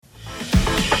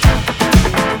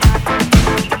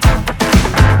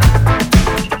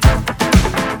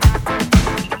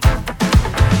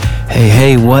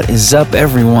Hey, what is up,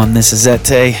 everyone? This is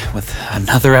Ete with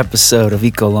another episode of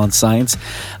Eco-Lawn Science.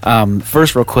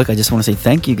 First, real quick, I just want to say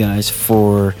thank you guys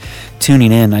for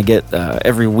tuning in. I get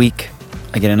every week,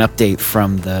 I get an update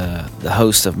from the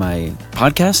host of my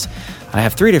podcast. I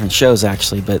have 3 different shows,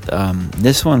 actually, but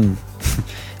this one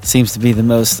seems to be the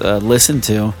most listened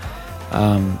to,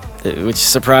 which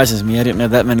surprises me. I didn't know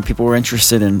that many people were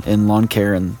interested in lawn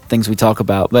care and things we talk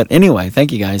about. But anyway,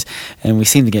 thank you guys. And we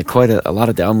seem to get quite a lot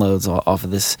of downloads off of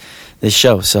this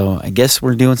show. So I guess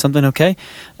we're doing something okay.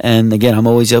 And again, I'm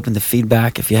always open to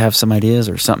feedback. If you have some ideas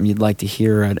or something you'd like to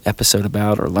hear an episode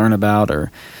about or learn about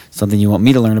or something you want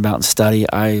me to learn about and study,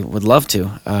 I would love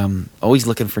to. Always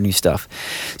looking for new stuff.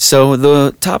 So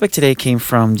the topic today came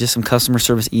from just some customer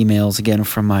service emails, again,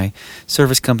 from my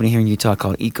service company here in Utah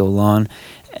called Eco-Lawn.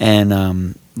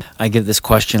 And I get this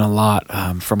question a lot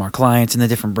from our clients in the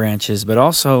different branches, but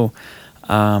also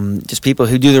just people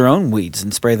who do their own weeds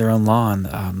and spray their own lawn.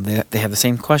 They have the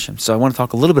same question. So I want to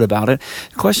talk a little bit about it.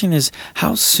 The question is,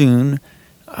 how soon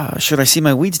should I see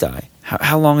my weeds die?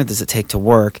 How long does it take to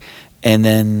work? And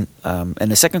then,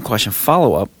 and the second question,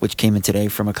 follow-up, which came in today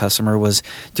from a customer was,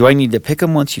 do I need to pick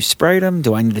them once you sprayed them?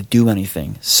 Do I need to do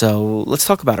anything? So let's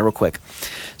talk about it real quick.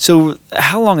 So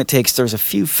how long it takes, there's a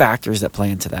few factors that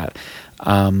play into that.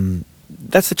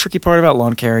 That's the tricky part about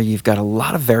lawn care. You've got a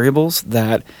lot of variables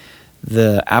that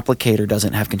the applicator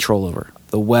doesn't have control over.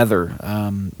 The weather,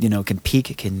 can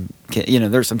peak, can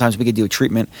there's sometimes we could do a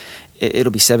treatment,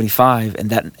 it'll be 75,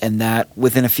 and that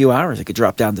within a few hours it could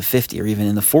drop down to 50 or even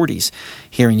in the 40s.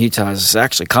 Here in Utah is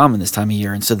actually common this time of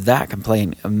year, and so that can play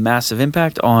a massive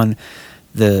impact on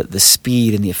the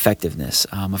speed and the effectiveness.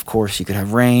 Of course, you could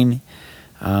have rain,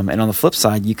 and on the flip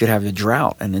side, you could have a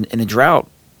drought. And in a drought,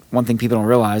 one thing people don't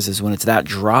realize is when it's that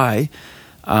dry,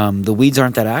 the weeds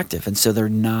aren't that active, and so they're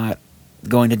not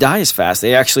going to die as fast.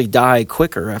 They actually die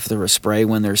quicker after a spray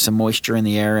when there's some moisture in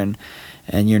the air and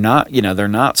you're not, they're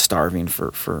not starving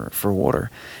for water.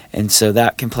 And so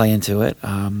that can play into it.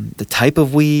 The type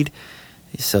of weed,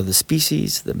 so the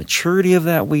species, the maturity of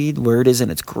that weed, where it is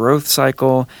in its growth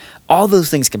cycle, all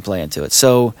those things can play into it.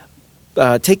 So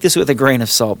take this with a grain of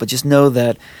salt, but just know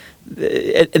that,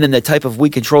 and then the type of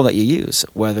weed control that you use,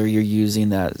 whether you're using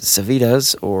the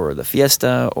Savitas or the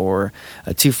Fiesta or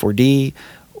a 2,4-D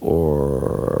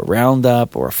or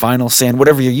Roundup or a Final Sand,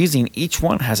 whatever you're using, each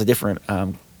one has a different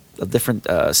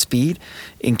speed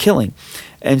in killing.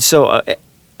 And so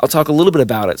I'll talk a little bit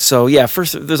about it. So yeah,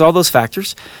 first there's all those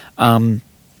factors.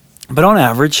 But on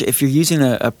average, if you're using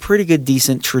a pretty good,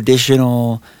 decent,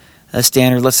 traditional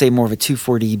standard, let's say more of a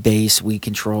 2,4-D base weed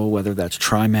control, whether that's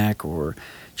Trimac or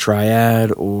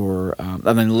Triad or,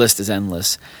 the list is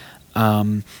endless.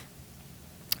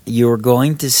 You're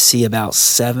going to see about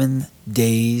 7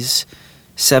 days,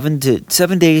 7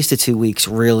 days to 2 weeks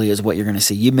really is what you're going to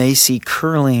see. You may see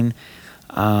curling,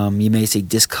 you may see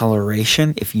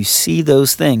discoloration. If you see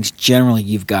those things, generally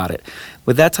you've got it.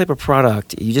 With that type of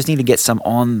product, you just need to get some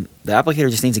on. The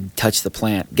applicator just needs to touch the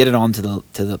plant, get it onto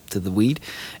the weed,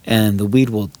 and the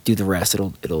weed will do the rest.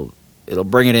 It'll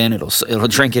bring it in, it'll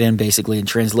drink it in basically and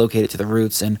translocate it to the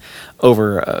roots. And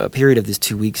over a period of this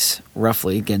 2 weeks,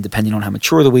 roughly, again, depending on how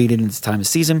mature the weed is and its time of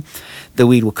season, the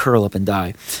weed will curl up and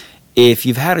die. If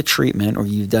you've had a treatment or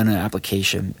you've done an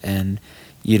application and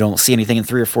you don't see anything in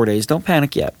 3 or 4 days, don't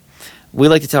panic yet. We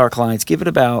like to tell our clients, give it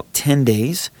about 10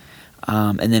 days.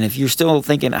 And then if you're still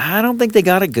thinking, I don't think they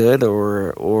got it good or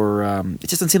it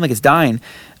just doesn't seem like it's dying,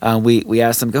 we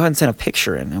ask them, go ahead and send a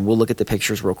picture in, and we'll look at the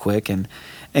pictures real quick. And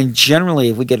generally,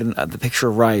 if we get the picture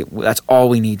right, that's all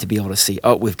we need to be able to see.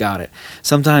 Oh, we've got it.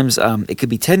 Sometimes it could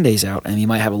be 10 days out, and you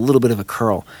might have a little bit of a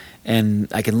curl. And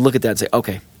I can look at that and say,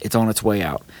 okay, it's on its way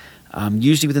out.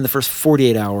 Usually within the first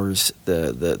 48 hours,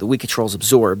 the weed control is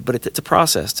absorbed, but it's a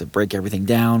process to break everything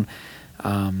down,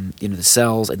 the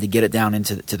cells, and to get it down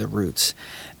into the roots.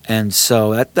 And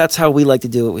so that's how we like to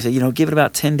do it. We say, give it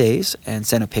about 10 days and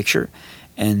send a picture.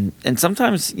 And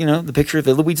sometimes, the picture,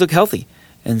 the weeds look healthy.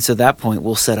 And so at that point,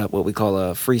 we'll set up what we call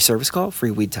a free service call, free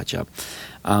weed touch-up.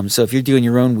 So if you're doing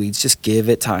your own weeds, just give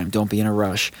it time. Don't be in a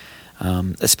rush,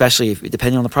 especially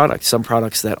depending on the product. Some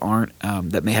products that aren't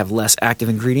that may have less active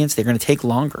ingredients, they're going to take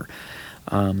longer.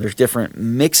 There's different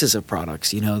mixes of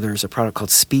products. There's a product called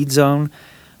Speed Zone,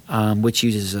 which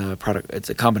uses a product.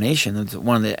 It's a combination.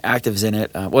 One of the actives in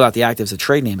it, not the actives, the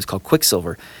trade name is called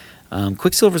Quicksilver.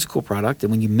 Quicksilver is a cool product,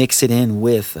 and when you mix it in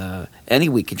with any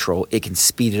weed control, it can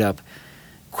speed it up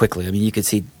quickly. I mean, you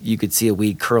could see a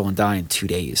weed curl and die in 2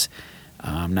 days.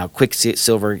 Now,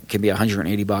 Quicksilver can be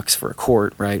 $180 for a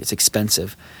quart, right? It's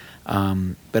expensive.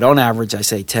 But on average, I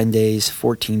say 10 days,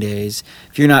 14 days.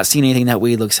 If you're not seeing anything, that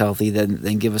weed looks healthy,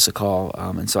 then give us a call.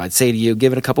 And so I'd say to you,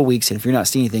 give it a couple weeks, and if you're not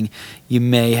seeing anything, you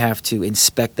may have to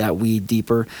inspect that weed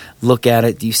deeper. Look at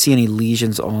it. Do you see any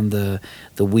lesions on the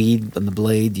weed, on the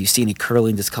blade? Do you see any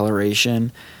curling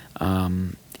discoloration?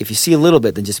 If you see a little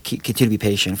bit, then just continue to be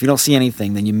patient. If you don't see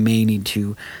anything, then you may need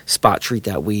to spot treat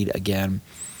that weed again.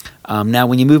 Now,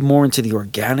 when you move more into the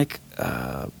organic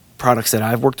products that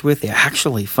I've worked with, they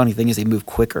actually, funny thing is, they move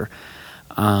quicker.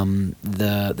 The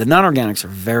non-organics are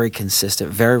very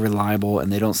consistent, very reliable,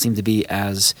 and they don't seem to be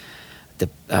as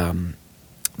finicky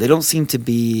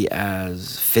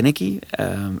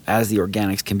as the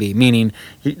organics can be. Meaning,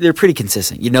 they're pretty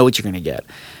consistent. You know what you're going to get.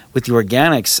 With the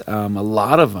organics, a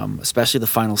lot of them, especially the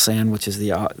Final Sand, which is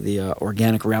the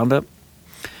organic Roundup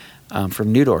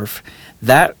from Neudorf,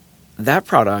 that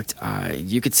product,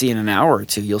 you could see in an hour or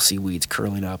two, you'll see weeds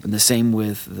curling up. And the same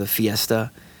with the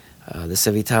Fiesta, the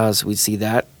Civitas, we'd see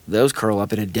those curl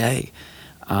up in a day.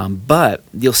 But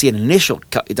you'll see an initial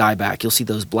dieback. You'll see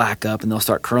those black up and they'll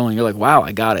start curling. You're like, wow,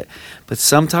 I got it. But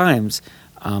sometimes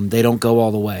they don't go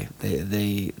all the way.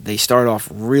 They start off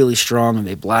really strong and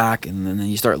they black, and then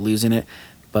you start losing it.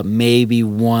 But maybe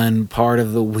one part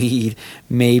of the weed,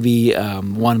 maybe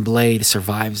one blade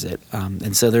survives it.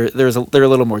 And so they're a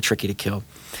little more tricky to kill.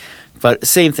 But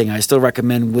same thing, I still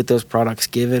recommend with those products,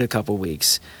 give it a couple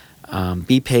weeks.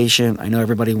 Be patient. I know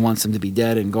everybody wants them to be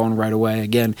dead and gone right away.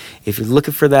 Again, if you're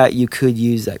looking for that, you could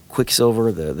use that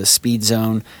Quicksilver, the Speed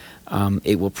Zone.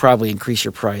 It will probably increase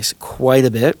your price quite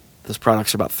a bit. Those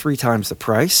products are about 3 times the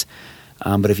price.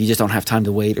 But if you just don't have time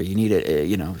to wait, or you need it,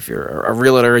 if you're a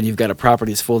realtor and you've got a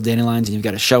property that's full of dandelions and you've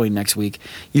got a showing next week,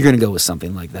 you're going to go with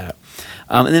something like that.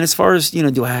 And then as far as,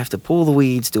 do I have to pull the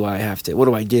weeds? What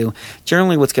do I do?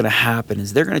 Generally what's going to happen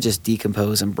is they're going to just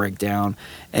decompose and break down.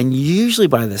 And usually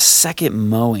by the second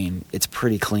mowing, it's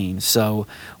pretty clean. So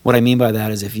what I mean by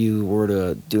that is if you were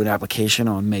to do an application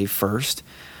on May 1st,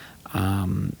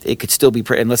 it could still be,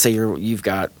 and let's say you've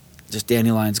got just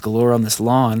dandelions galore on this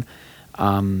lawn.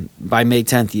 By May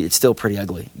 10th, it's still pretty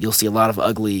ugly. You'll see a lot of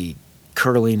ugly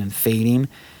curling and fading.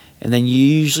 And then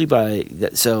usually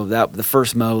the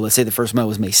first mow, let's say the first mow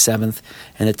was May 7th,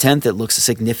 and the 10th it looks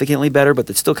significantly better, but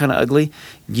it's still kind of ugly.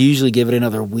 Usually give it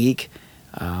another week,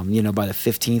 by the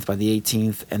 15th, by the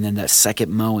 18th, and then that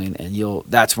second mowing, and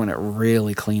that's when it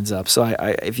really cleans up. So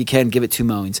if you can, give it 2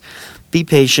 mowings. Be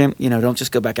patient, don't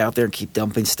just go back out there and keep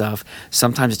dumping stuff.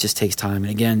 Sometimes it just takes time.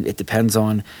 And again, it depends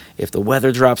on if the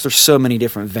weather drops. There's so many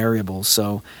different variables.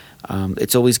 So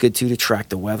it's always good to track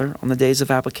the weather on the days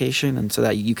of application, and so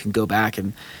that you can go back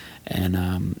and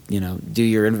do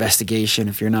your investigation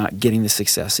if you're not getting the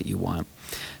success that you want.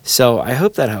 So I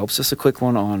hope that helps. Just a quick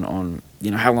one on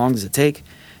how long does it take,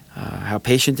 how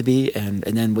patient to be, and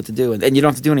then what to do. And you don't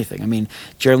have to do anything. I mean,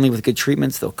 generally with good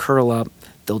treatments, they'll curl up,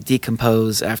 they'll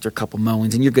decompose after a couple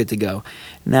mowings, and you're good to go.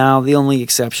 Now, the only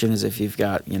exception is if you've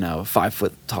got, a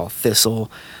 5-foot-tall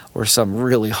thistle or some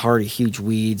really hardy, huge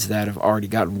weeds that have already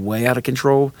gotten way out of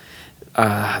control.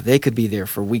 They could be there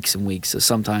for weeks and weeks. So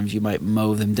sometimes you might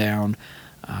mow them down,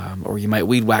 or you might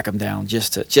weed whack them down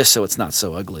just so it's not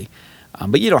so ugly.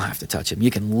 But you don't have to touch them.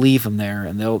 You can leave them there,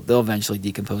 and they'll eventually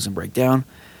decompose and break down.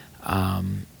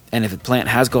 And if a plant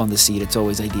has gone to seed, it's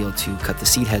always ideal to cut the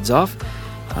seed heads off,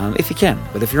 if you can.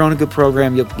 But if you're on a good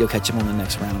program, you'll catch them on the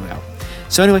next round out.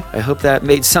 So anyway, I hope that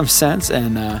made some sense,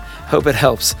 and hope it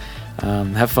helps.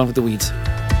 Have fun with the weeds.